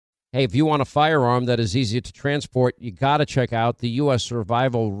Hey, if you want a firearm that is easy to transport, you got to check out the U.S.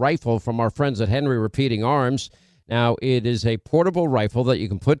 Survival Rifle from our friends at Henry Repeating Arms. Now, it is a portable rifle that you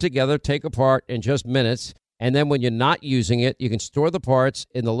can put together, take apart in just minutes. And then when you're not using it, you can store the parts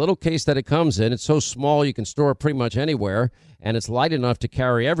in the little case that it comes in. It's so small you can store it pretty much anywhere, and it's light enough to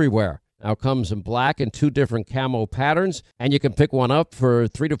carry everywhere. Now, it comes in black and 2 different camo patterns, and you can pick one up for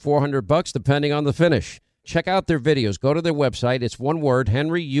 $300 to $400 depending on the finish. Check out their videos. Go to their website. It's one word,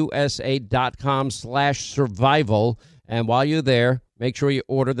 henryusa.com/survival. And while you're there, make sure you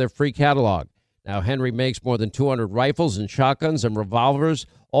order their free catalog. Now, Henry makes more than 200 rifles and shotguns and revolvers,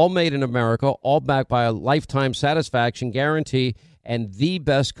 all made in America, all backed by a lifetime satisfaction guarantee and the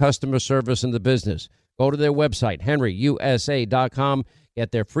best customer service in the business. Go to their website, henryusa.com.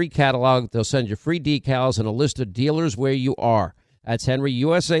 Get their free catalog. They'll send you free decals and a list of dealers where you are. That's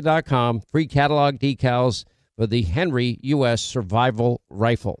henryusa.com. Free catalog decals for the Henry U.S. Survival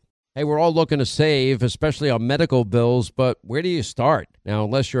Rifle. Hey, we're all looking to save, especially on medical bills, but where do you start? Now,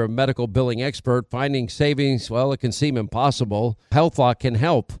 unless you're a medical billing expert, finding savings, well, it can seem impossible. HealthLock can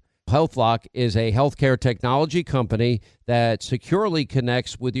help. HealthLock is a healthcare technology company that securely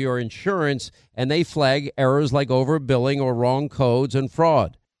connects with your insurance, and they flag errors like overbilling or wrong codes and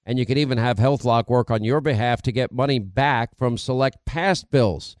fraud. And you can even have HealthLock work on your behalf to get money back from select past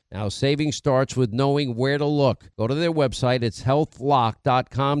bills. Now, saving starts with knowing where to look. Go to their website. It's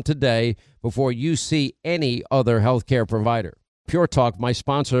healthlock.com today before you see any other healthcare provider. Pure Talk, my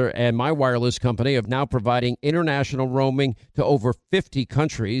sponsor and my wireless company, are now providing international roaming to over 50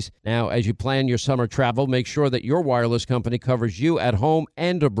 countries. Now, as you plan your summer travel, make sure that your wireless company covers you at home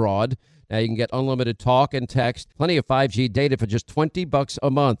and abroad. Now, you can get unlimited talk and text, plenty of 5G data for just $20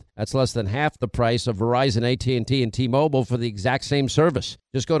 a month. That's less than half the price of Verizon, AT&T, and T-Mobile for the exact same service.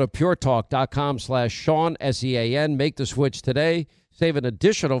 Just go to puretalk.com/Sean, S-E-A-N. Make the switch today. Save an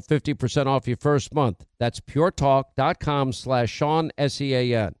additional 50% off your first month. That's puretalk.com/Sean,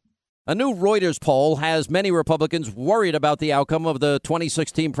 S-E-A-N. A new Reuters poll has many Republicans worried about the outcome of the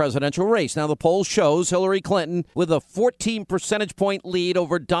 2016 presidential race. Now, the poll shows Hillary Clinton with a 14 percentage point lead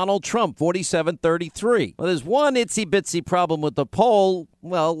over Donald Trump, 47-33. Well, there's one itsy-bitsy problem with the poll.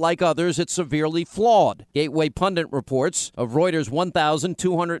 Well, like others, it's severely flawed. Gateway Pundit reports of Reuters'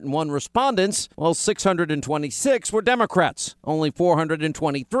 1,201 respondents, well, 626 were Democrats. Only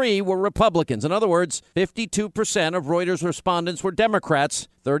 423 were Republicans. In other words, 52% of Reuters respondents were Democrats,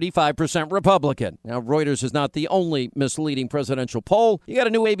 35% Republican. Now, Reuters is not the only misleading presidential poll. You got a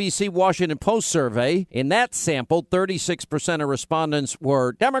new ABC Washington Post survey. In that sample, 36% of respondents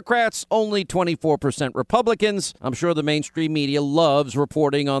were Democrats, only 24% Republicans. I'm sure the mainstream media loves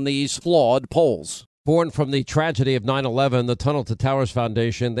reporting on these flawed polls. Born from the tragedy of 9/11, the Tunnel to Towers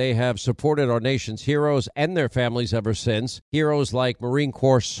Foundation, they have supported our nation's heroes and their families ever since. Heroes like Marine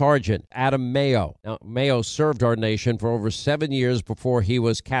Corps Sergeant Adam Mayo. Now, Mayo served our nation for over 7 years before he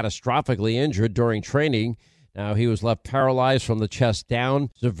was catastrophically injured during training. Now, he was left paralyzed from the chest down,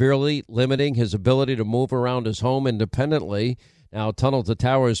 severely limiting his ability to move around his home independently. Now, Tunnel to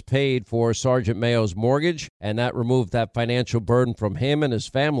Towers paid for Sergeant Mayo's mortgage, and that removed that financial burden from him and his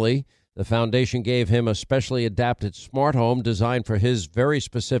family. The foundation gave him a specially adapted smart home designed for his very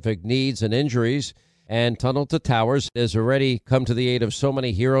specific needs and injuries. And Tunnel to Towers has already come to the aid of so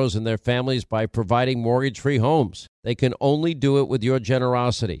many heroes and their families by providing mortgage-free homes. They can only do it with your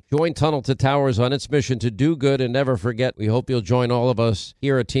generosity. Join Tunnel to Towers on its mission to do good and never forget. We hope you'll join all of us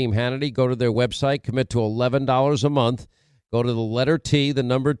here at Team Hannity. Go to their website, commit to $11 a month. Go to the letter T, the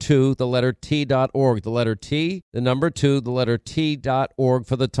number 2, the letter T.org. The letter T, the number 2, the letter T.org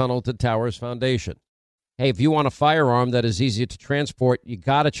for the Tunnel to Towers Foundation. Hey, if you want a firearm that is easy to transport, you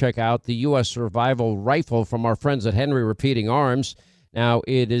got to check out the U.S. Survival Rifle from our friends at Henry Repeating Arms. Now,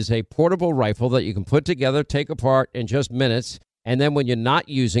 it is a portable rifle that you can put together, take apart in just minutes. And then when you're not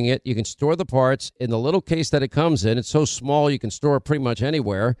using it, you can store the parts in the little case that it comes in. It's so small you can store it pretty much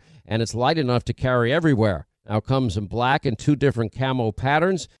anywhere, and it's light enough to carry everywhere. Now, it comes in black and 2 different camo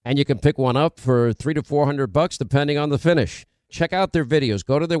patterns, and you can pick one up for $300 to $400 depending on the finish. Check out their videos.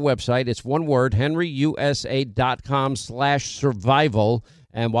 Go to their website. It's one word, henryusa.com/survival.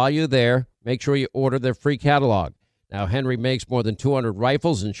 And while you're there, make sure you order their free catalog. Now, Henry makes more than 200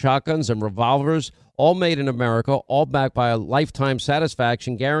 rifles and shotguns and revolvers, all made in America, all backed by a lifetime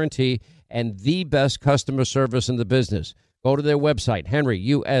satisfaction guarantee and the best customer service in the business. Go to their website,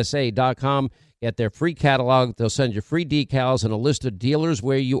 henryusa.com. Get their free catalog. They'll send you free decals and a list of dealers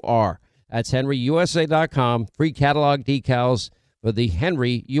where you are. That's henryusa.com. Free catalog decals for the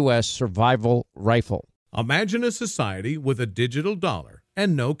Henry U.S. Survival Rifle. Imagine a society with a digital dollar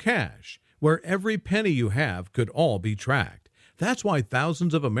and no cash, where every penny you have could all be tracked. That's why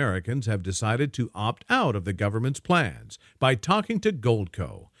thousands of Americans have decided to opt out of the government's plans by talking to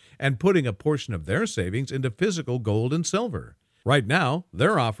Goldco and putting a portion of their savings into physical gold and silver. Right now,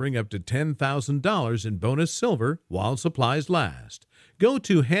 they're offering up to $10,000 in bonus silver while supplies last. Go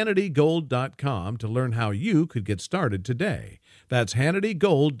to HannityGold.com to learn how you could get started today. That's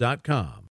HannityGold.com.